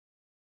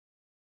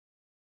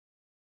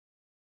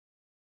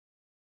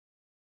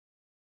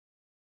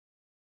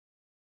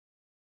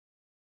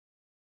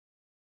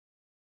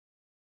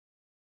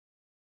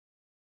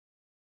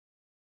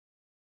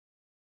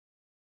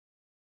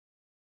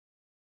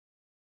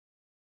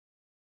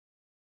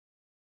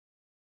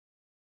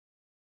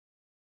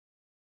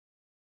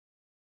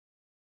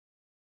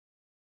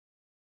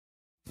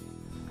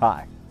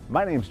Hi,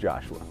 my name's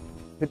Joshua.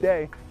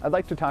 Today, I'd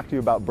like to talk to you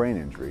about brain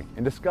injury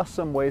and discuss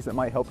some ways that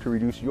might help to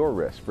reduce your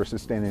risk for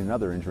sustaining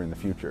another injury in the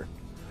future.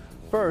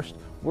 First,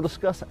 we'll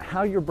discuss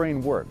how your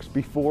brain works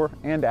before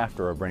and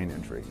after a brain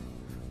injury.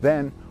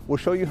 Then, we'll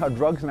show you how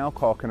drugs and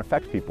alcohol can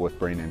affect people with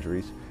brain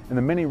injuries and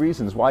the many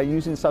reasons why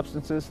using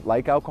substances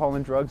like alcohol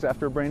and drugs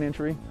after a brain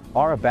injury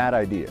are a bad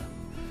idea.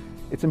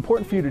 It's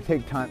important for you to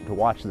take time to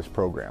watch this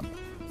program.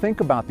 Think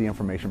about the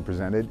information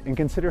presented and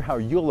consider how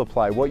you'll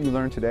apply what you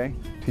learned today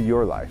to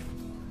your life.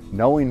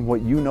 Knowing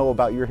what you know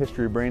about your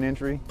history of brain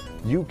injury,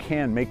 you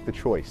can make the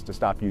choice to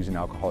stop using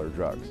alcohol or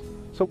drugs.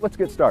 So let's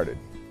get started.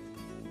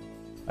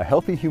 A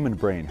healthy human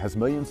brain has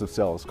millions of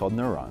cells called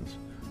neurons.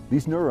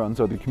 These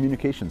neurons are the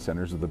communication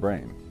centers of the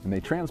brain, and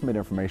they transmit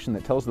information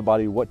that tells the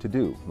body what to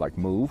do, like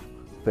move,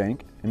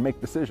 think, and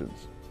make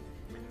decisions.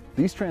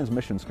 These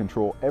transmissions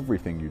control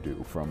everything you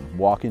do, from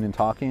walking and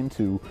talking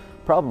to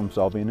problem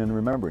solving and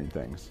remembering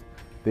things.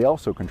 They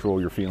also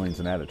control your feelings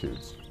and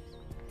attitudes.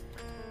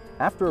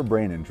 After a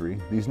brain injury,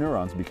 these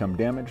neurons become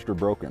damaged or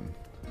broken.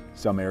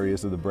 Some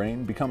areas of the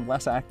brain become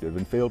less active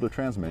and fail to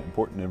transmit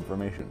important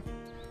information.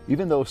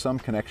 Even though some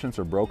connections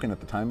are broken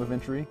at the time of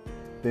injury,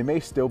 they may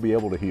still be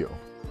able to heal.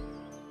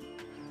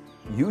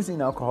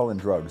 Using alcohol and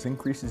drugs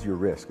increases your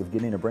risk of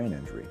getting a brain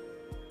injury.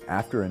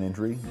 After an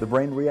injury, the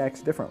brain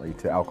reacts differently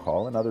to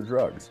alcohol and other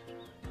drugs.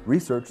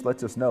 Research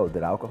lets us know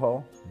that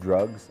alcohol,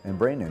 drugs, and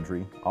brain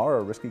injury are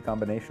a risky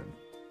combination.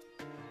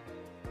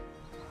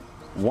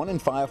 1 in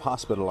 5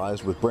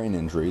 hospitalized with brain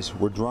injuries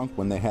were drunk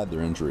when they had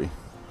their injury.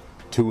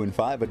 2 in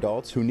 5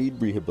 adults who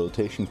need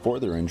rehabilitation for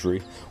their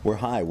injury were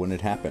high when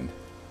it happened.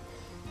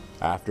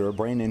 After a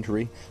brain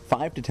injury,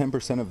 5 to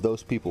 10% of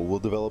those people will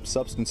develop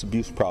substance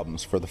abuse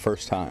problems for the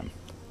first time.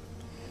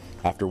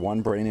 After one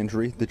brain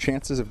injury, the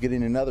chances of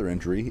getting another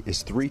injury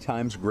is 3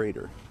 times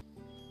greater.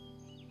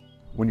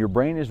 When your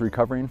brain is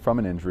recovering from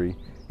an injury,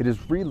 it is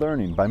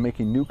relearning by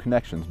making new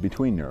connections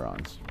between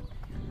neurons.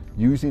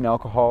 Using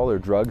alcohol or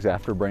drugs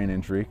after brain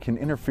injury can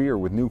interfere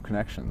with new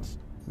connections.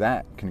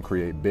 That can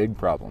create big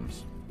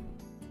problems.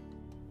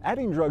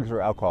 Adding drugs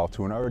or alcohol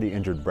to an already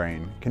injured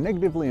brain can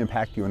negatively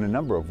impact you in a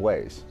number of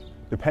ways.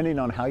 Depending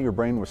on how your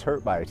brain was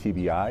hurt by a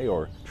TBI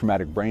or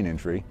traumatic brain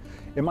injury,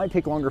 it might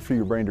take longer for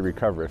your brain to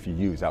recover if you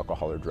use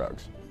alcohol or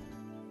drugs.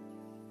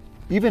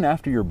 Even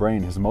after your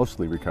brain has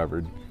mostly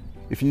recovered,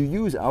 if you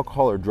use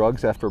alcohol or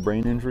drugs after a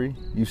brain injury,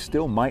 you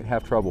still might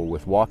have trouble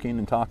with walking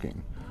and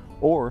talking,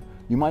 or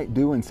you might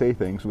do and say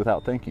things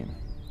without thinking.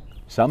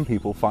 Some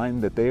people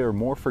find that they are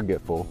more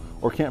forgetful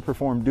or can't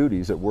perform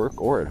duties at work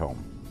or at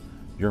home.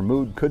 Your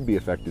mood could be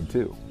affected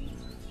too.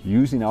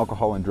 Using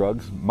alcohol and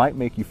drugs might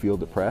make you feel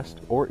depressed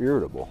or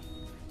irritable.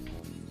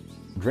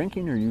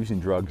 Drinking or using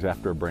drugs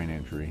after a brain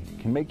injury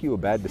can make you a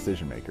bad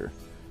decision maker.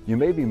 You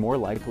may be more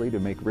likely to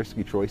make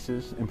risky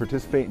choices and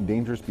participate in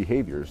dangerous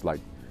behaviors like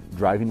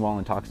driving while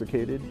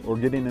intoxicated or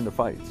getting into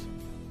fights.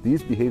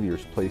 These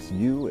behaviors place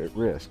you at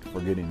risk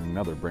for getting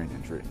another brain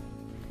injury.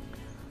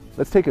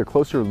 Let's take a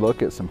closer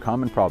look at some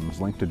common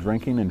problems linked to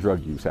drinking and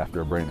drug use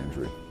after a brain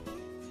injury.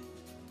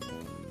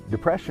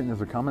 Depression is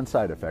a common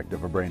side effect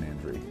of a brain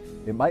injury.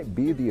 It might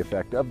be the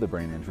effect of the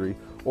brain injury,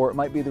 or it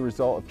might be the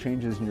result of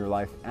changes in your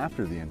life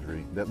after the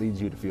injury that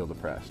leads you to feel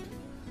depressed.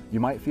 You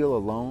might feel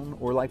alone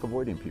or like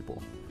avoiding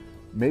people.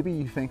 Maybe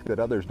you think that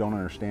others don't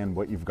understand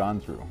what you've gone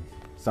through.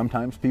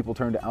 Sometimes people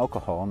turn to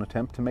alcohol in an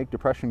attempt to make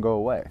depression go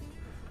away.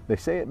 They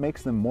say it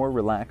makes them more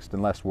relaxed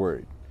and less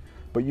worried.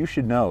 But you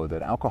should know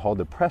that alcohol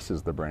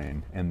depresses the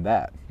brain, and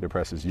that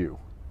depresses you.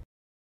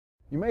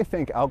 You may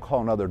think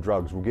alcohol and other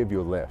drugs will give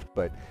you a lift,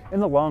 but in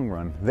the long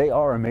run, they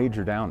are a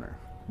major downer.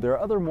 There are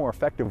other more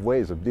effective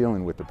ways of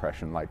dealing with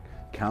depression, like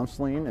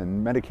counseling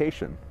and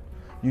medication.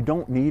 You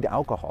don't need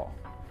alcohol.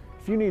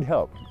 If you need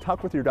help,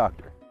 talk with your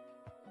doctor.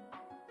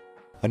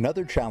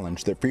 Another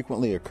challenge that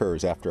frequently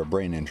occurs after a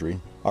brain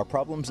injury are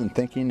problems in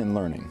thinking and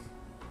learning.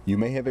 You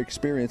may have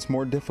experienced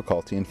more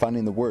difficulty in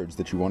finding the words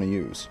that you want to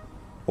use,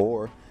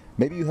 or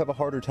maybe you have a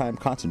harder time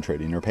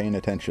concentrating or paying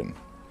attention.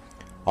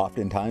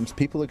 Oftentimes,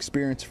 people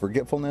experience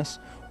forgetfulness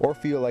or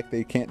feel like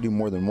they can't do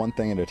more than one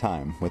thing at a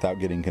time without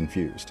getting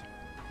confused.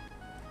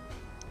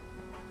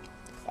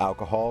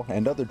 Alcohol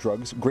and other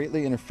drugs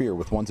greatly interfere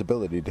with one's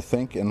ability to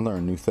think and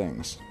learn new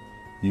things.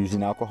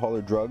 Using alcohol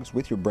or drugs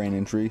with your brain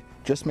injury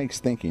just makes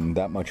thinking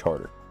that much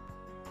harder.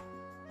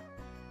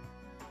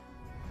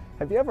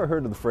 Have you ever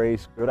heard of the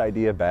phrase, good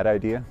idea, bad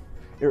idea?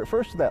 It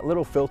refers to that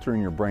little filter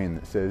in your brain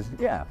that says,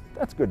 yeah,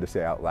 that's good to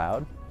say out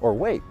loud, or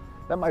wait,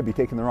 that might be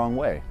taken the wrong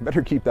way.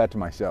 Better keep that to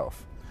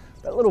myself.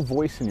 That little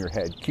voice in your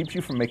head keeps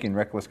you from making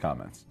reckless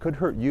comments. Could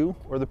hurt you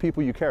or the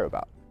people you care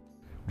about.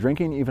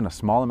 Drinking even a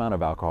small amount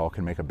of alcohol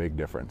can make a big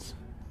difference.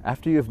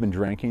 After you have been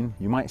drinking,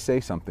 you might say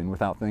something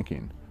without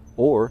thinking,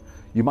 or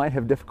you might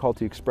have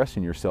difficulty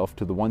expressing yourself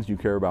to the ones you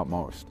care about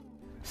most.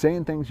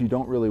 Saying things you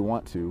don't really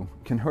want to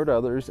can hurt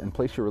others and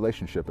place your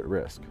relationship at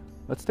risk.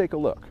 Let's take a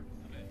look.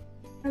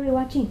 What are we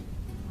watching?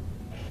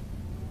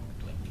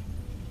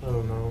 I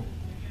don't know.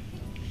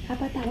 How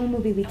about that one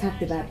movie we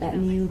talked about, that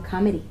new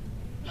comedy?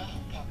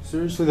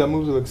 Seriously, that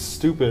movie looks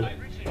stupid.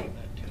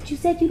 Did you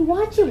said you'd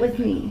watch it with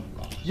me.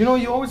 You know,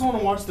 you always want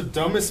to watch the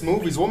dumbest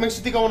movies. What makes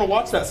you think I want to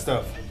watch that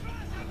stuff?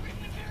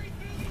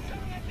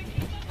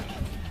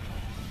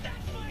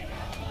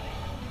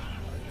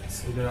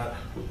 See that?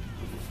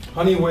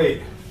 Honey,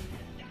 wait.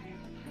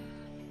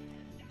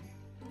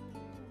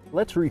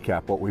 Let's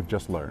recap what we've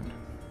just learned.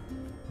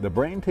 The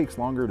brain takes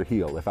longer to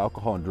heal if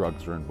alcohol and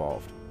drugs are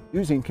involved.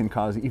 Using can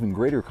cause even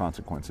greater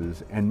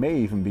consequences and may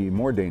even be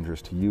more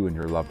dangerous to you and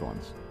your loved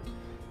ones.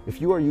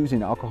 If you are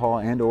using alcohol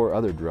and/or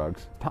other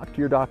drugs, talk to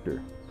your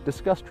doctor.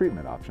 Discuss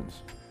treatment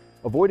options.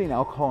 Avoiding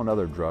alcohol and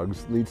other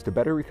drugs leads to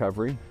better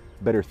recovery,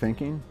 better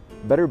thinking,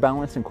 better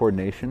balance and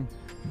coordination,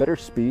 better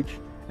speech,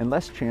 and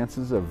less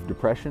chances of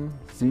depression,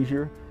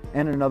 seizure,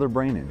 and another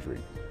brain injury.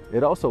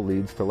 It also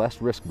leads to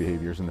less risk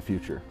behaviors in the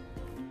future.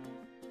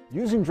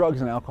 Using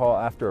drugs and alcohol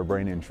after a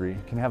brain injury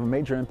can have a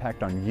major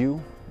impact on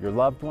you, your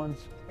loved ones,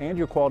 and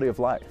your quality of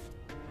life.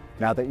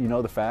 Now that you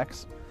know the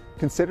facts,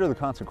 consider the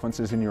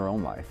consequences in your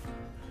own life.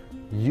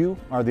 You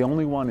are the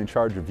only one in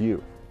charge of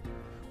you.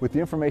 With the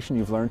information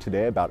you've learned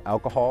today about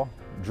alcohol,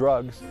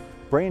 drugs,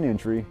 brain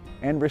injury,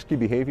 and risky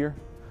behavior,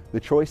 the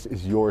choice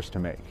is yours to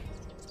make.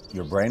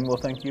 Your brain will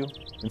thank you,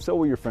 and so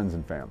will your friends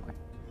and family.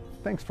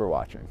 Thanks for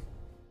watching.